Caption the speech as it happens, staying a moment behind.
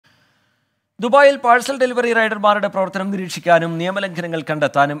ദുബായിൽ parcel delivery റൈഡർമാരുടെ പ്രവർത്തനം നിരീക്ഷിക്കാനും നിയമലംഘനങ്ങൾ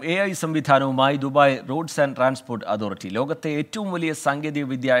കണ്ടെത്താനും AI സംവിധാനവുമായി Dubai roads and transport authority. ലോകത്തെ ഏറ്റവും വലിയ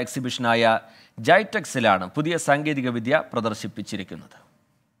സാങ്കേതികവിദ്യ എക്സിബിഷനായ ജൈടെക്സിലാണ് പുതിയ സാങ്കേതികവിദ്യ പ്രദർശിപ്പിച്ചിരിക്കുന്നത്.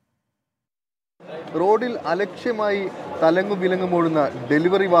 റോഡിൽ അലക്ഷ്യമായി തലങ്ങും വിലങ്ങും ഓടുന്ന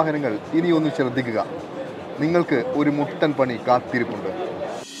ഡെലിവറി വാഹനങ്ങൾ ഇനി ഒന്ന് ശ്രദ്ധിക്കുക. നിങ്ങൾക്ക് ഒരു മുട്ടൻ പണി കാത്തിരിപ്പുണ്ട്.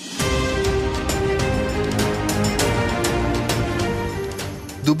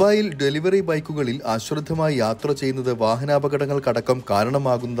 ദുബായിൽ ഡെലിവറി ബൈക്കുകളിൽ അശ്രദ്ധമായി യാത്ര ചെയ്യുന്നത് വാഹനാപകടങ്ങൾക്കടക്കം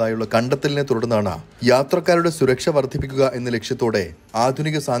കാരണമാകുന്നതായുള്ള കണ്ടെത്തലിനെ തുടർന്നാണ് യാത്രക്കാരുടെ സുരക്ഷ വർദ്ധിപ്പിക്കുക എന്ന ലക്ഷ്യത്തോടെ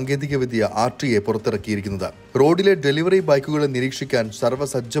ആധുനിക സാങ്കേതികവിദ്യ RTA പുറത്തിറക്കിയിരിക്കുന്നത്. റോഡിലെ ഡെലിവറി ബൈക്കുകളെ നിരീക്ഷിക്കാൻ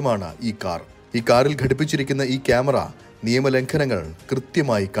സർവ്വസജ്ജമാണ് ഈ കാർ. ഈ കാറിൽ ഘടിപ്പിച്ചിരിക്കുന്ന ഈ ക്യാമറ നിയമലംഘനങ്ങൾ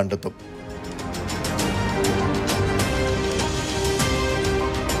കൃത്യമായി കണ്ടെത്തും.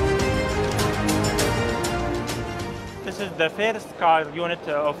 This is the first car unit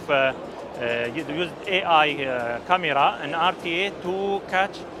of used AI camera and RTA to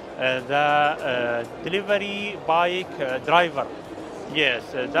catch the delivery bike driver. Yes,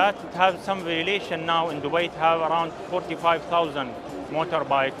 that have some violation now in Dubai. It have around 45,000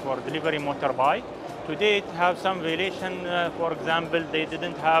 motorbike for delivery motorbike. Today it have some violation. For example, they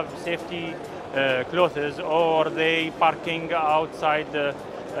didn't have safety clothes, or they parking outside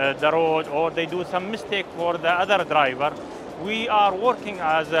the road, or they do some mistake for the other driver. We are working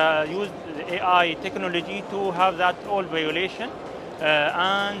as use AI technology to have that all violation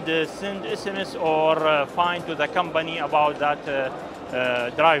and send SMS or fine to the company about that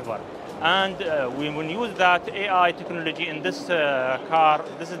driver. And we will use that AI technology in this car.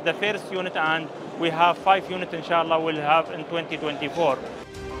 This is the first unit, and we have 5 units inshallah we'll have in 2024.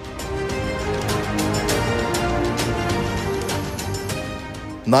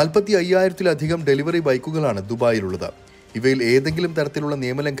 45,000-ത്തിലധികം delivery ബൈക്കുകളാണ് ദുബായിലുള്ളത്. ഇവയിൽ ഏതെങ്കിലും തരത്തിലുള്ള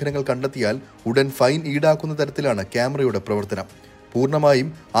നിയമലംഘനങ്ങൾ കണ്ടെത്തിയാൽ ഉടൻ fine ഈടാക്കുന്ന തരത്തിലാണ് ക്യാമറയുടെ പ്രവർത്തനം. പൂർണ്ണമായും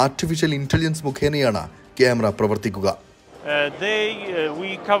ആർട്ടിഫിഷ്യൽ ഇന്റലിജൻസ് മുഖേനയാണ് ക്യാമറ പ്രവർത്തിക്കുക.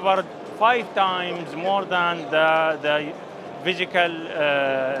 We covered 5 times more than the physical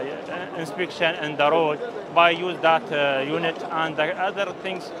inspection in the road by use that unit, and the other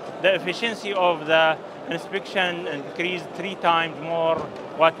things, the efficiency of the inspection increased 3 times more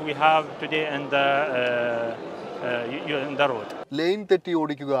what we have today in the road. Line തെറ്റി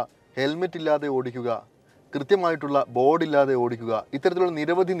ഓടിക്കുക, helmet ഇല്ലാതെ ഓടിക്കുക, കൃത്യമായിട്ടുള്ള board ഇല്ലാതെ ഓടിക്കുക, ഇത്തരത്തിലുള്ള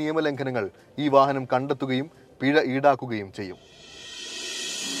നിരവധി നിയമലംഘനങ്ങൾ ഈ വാഹനം കണ്ടെത്തുകയും പിഴ ഈടാക്കുകയും ചെയ്യും.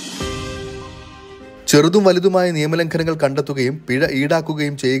 ചെറുതും വലുതുമായ നിയമലംഘനങ്ങൾ കണ്ടെത്തുകയും പിഴ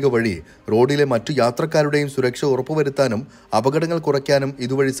ഈടാക്കുകയും ചെയ്യുക വഴി റോഡിലെ മറ്റു യാത്രക്കാരുടെയും സുരക്ഷ ഉറപ്പുവരുത്താനും അപകടങ്ങൾ കുറയ്ക്കാനും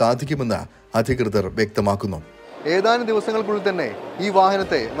ഇതുവഴി സാധിക്കുമെന്ന് അധികൃതർ വ്യക്തമാക്കുന്നു. ഏതാനും ദിവസങ്ങൾക്കുള്ളിൽ തന്നെ ഈ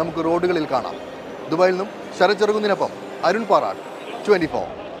വാഹനത്തെ നമുക്ക് റോഡുകളിൽ കാണാം. ദുബായിൽ നിന്നും ശരത് ചെറുകുന്നിനൊപ്പം അരുൺ പാറാട്ട്, 24.